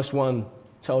 8 and verse 1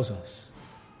 tells us.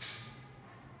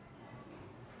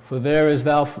 For there is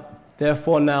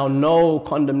therefore now no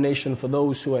condemnation for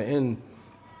those who are in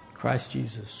Christ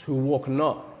Jesus, who walk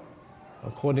not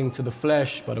according to the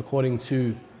flesh, but according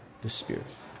to the Spirit.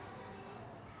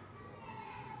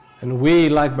 And we,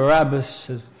 like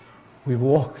Barabbas, we've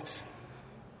walked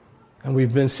and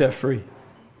we've been set free.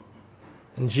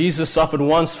 And Jesus suffered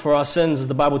once for our sins, as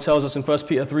the Bible tells us in 1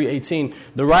 Peter 3:18,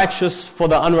 the righteous for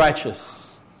the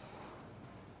unrighteous,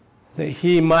 that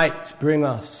he might bring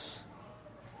us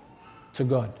to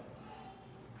God.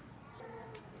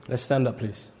 Let's stand up,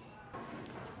 please.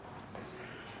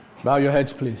 Bow your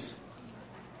heads, please.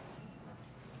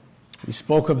 We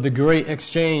spoke of the great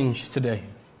exchange today.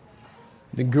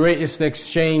 The greatest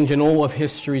exchange in all of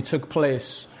history took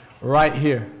place right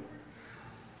here.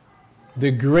 The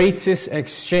greatest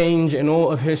exchange in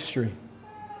all of history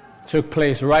took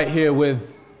place right here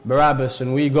with Barabbas,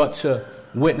 and we got to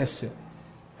witness it.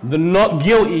 The not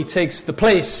guilty takes the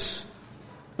place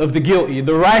of the guilty.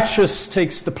 The righteous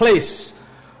takes the place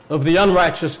of the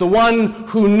unrighteous. The one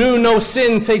who knew no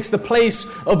sin takes the place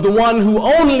of the one who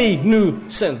only knew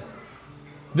sin.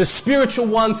 The spiritual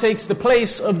one takes the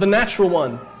place of the natural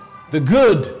one. The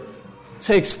good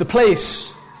takes the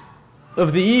place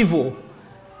of the evil.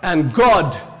 And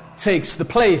God takes the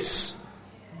place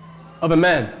of a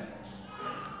man.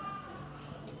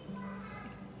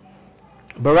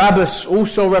 Barabbas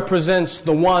also represents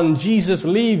the one. Jesus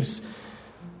leaves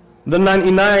the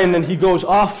 99 and he goes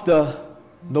after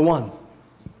the one.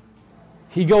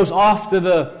 He goes after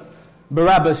the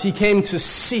Barabbas. He came to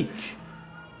seek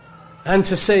and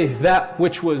to save that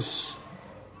which was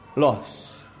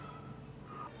lost.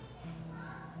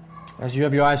 As you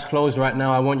have your eyes closed right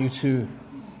now, I want you to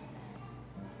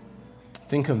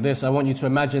think of this. I want you to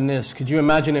imagine this. Could you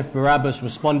imagine if Barabbas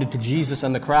responded to Jesus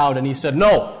and the crowd and he said,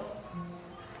 no,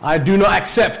 I do not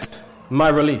accept my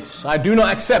release. I do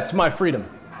not accept my freedom.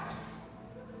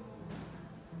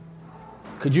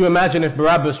 Could you imagine if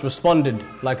Barabbas responded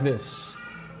like this?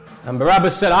 And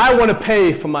Barabbas said, I want to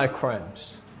pay for my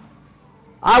crimes.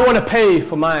 I want to pay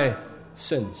for my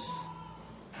sins.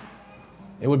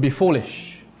 It would be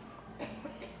foolish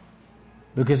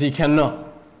because he cannot.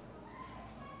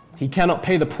 He cannot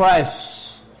pay the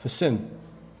price for sin.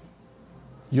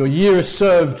 Your years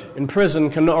served in prison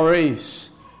cannot erase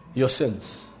your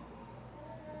sins.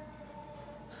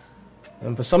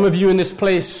 And for some of you in this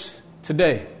place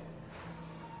today,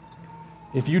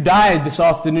 if you died this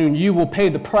afternoon, you will pay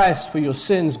the price for your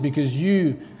sins because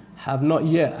you have not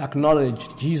yet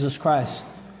acknowledged Jesus Christ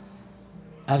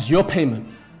as your payment,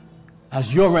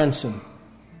 as your ransom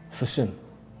for sin.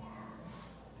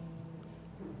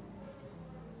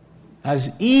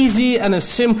 As easy and as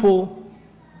simple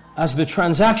as the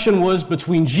transaction was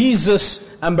between Jesus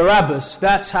and Barabbas,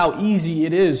 that's how easy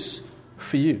it is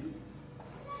for you.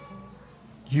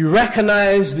 You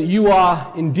recognize that you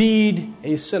are indeed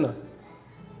a sinner.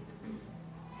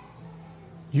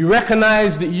 You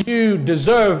recognize that you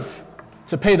deserve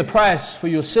to pay the price for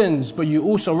your sins, but you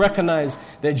also recognize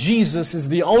that Jesus is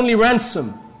the only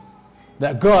ransom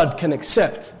that God can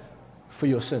accept for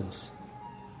your sins.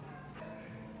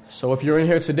 So if you're in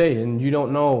here today and you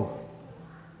don't know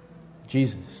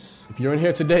Jesus, if you're in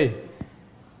here today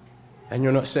and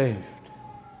you're not saved,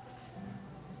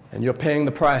 and you're paying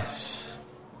the price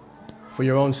for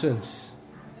your own sins,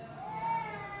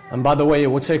 and by the way, it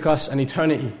will take us an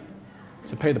eternity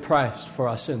to pay the price for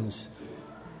our sins.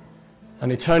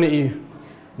 An eternity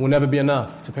will never be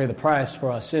enough to pay the price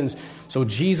for our sins. So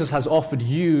Jesus has offered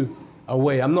you a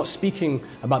way. I'm not speaking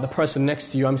about the person next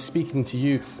to you. I'm speaking to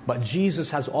you. But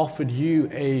Jesus has offered you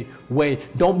a way.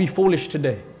 Don't be foolish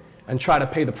today and try to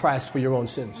pay the price for your own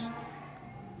sins.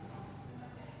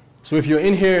 So if you're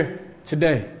in here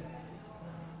today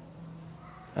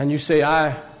and you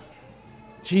say,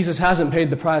 Jesus hasn't paid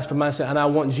the price for my sin, and I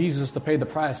want Jesus to pay the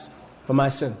price for my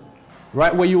sin.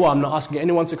 Right where you are, I'm not asking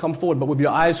anyone to come forward, but with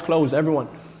your eyes closed, everyone,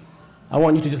 I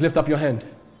want you to just lift up your hand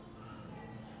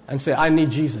and say, I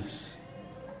need Jesus.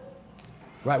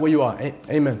 Right where you are.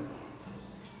 Amen.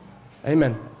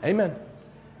 Amen. Amen.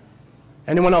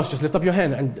 Anyone else, just lift up your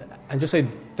hand and just say,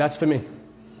 that's for me.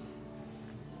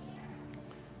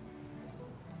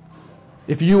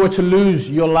 If you were to lose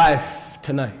your life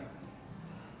tonight,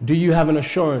 do you have an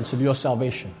assurance of your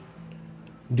salvation?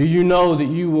 Do you know that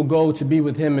you will go to be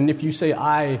with Him? And if you say,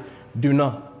 I do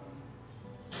not,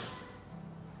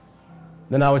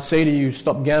 then I would say to you,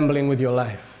 stop gambling with your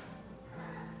life.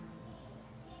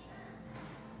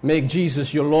 Make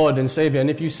Jesus your Lord and Savior. And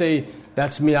if you say,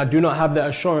 that's me, I do not have the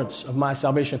assurance of my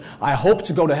salvation. I hope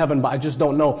to go to heaven, but I just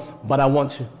don't know, but I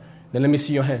want to. Then let me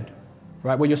see your hand,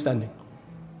 right where you're standing.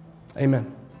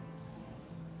 Amen.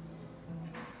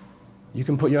 You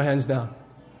can put your hands down.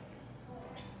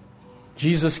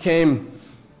 Jesus came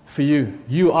for you.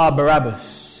 You are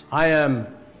Barabbas. I am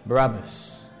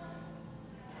Barabbas.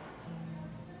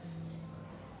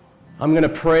 I'm going to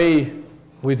pray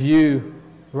with you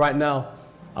right now.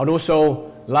 I would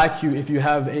also like you, if you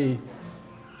have a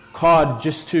card,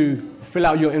 just to fill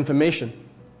out your information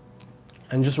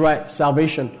and just write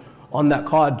salvation on that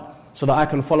card so that I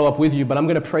can follow up with you. But I'm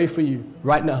going to pray for you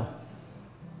right now.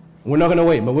 We're not going to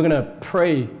wait, but we're going to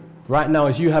pray right now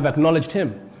as you have acknowledged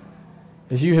Him,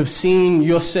 as you have seen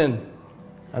your sin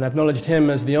and acknowledged Him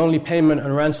as the only payment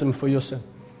and ransom for your sin.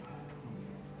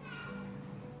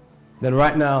 Then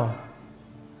right now,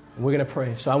 we're going to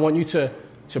pray. So I want you to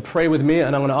pray with me,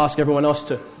 and I'm going to ask everyone else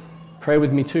to pray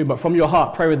with me too. But from your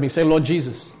heart, pray with me. Say, Lord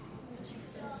Jesus.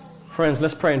 Friends,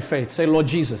 let's pray in faith. Say, Lord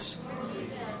Jesus,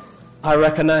 I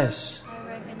recognize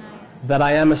that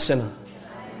I am a sinner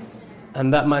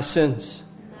and that my sins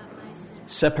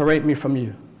separate me from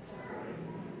you.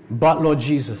 But Lord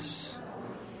Jesus,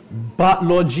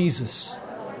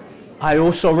 I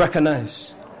also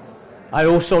recognize, I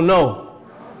also know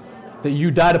that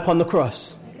you died upon the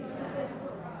cross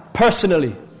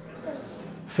personally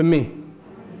for me.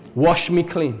 Wash me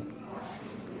clean.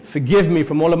 Forgive me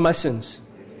from all of my sins.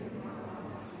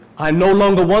 I no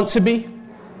longer want to be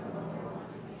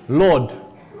Lord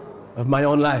of my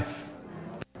own life,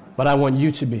 but I want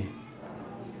you to be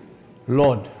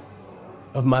Lord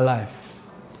of my life.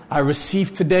 I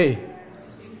receive today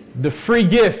the free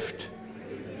gift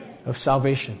of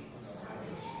salvation.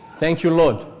 Thank you,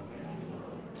 Lord,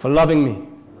 for loving me,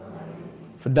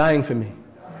 for dying for me,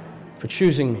 for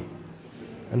choosing me,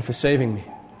 and for saving me.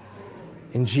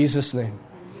 In Jesus' name,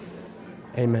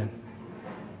 amen.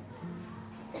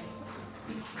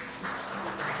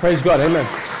 Praise God, amen.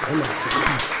 Amen.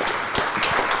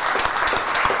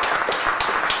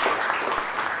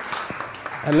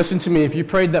 And listen to me, if you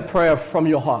prayed that prayer from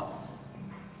your heart,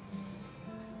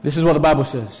 this is what the Bible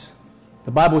says.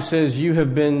 The Bible says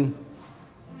the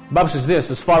Bible says this,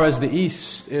 as far as the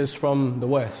east is from the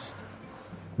west.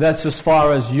 That's as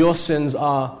far as your sins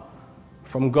are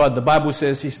from God. The Bible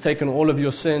says He's taken all of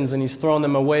your sins and He's thrown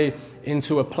them away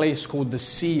into a place called the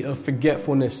sea of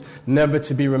forgetfulness, never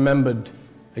to be remembered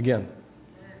again.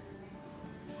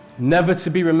 Never to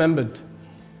be remembered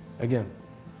again.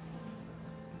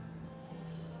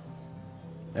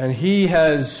 And He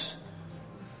has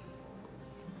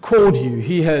called you.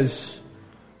 He has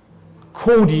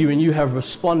called you and you have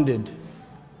responded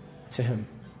to Him.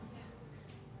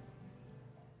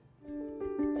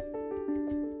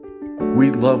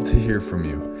 We'd love to hear from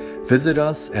you. Visit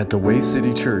us at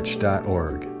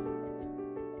thewaycitychurch.org.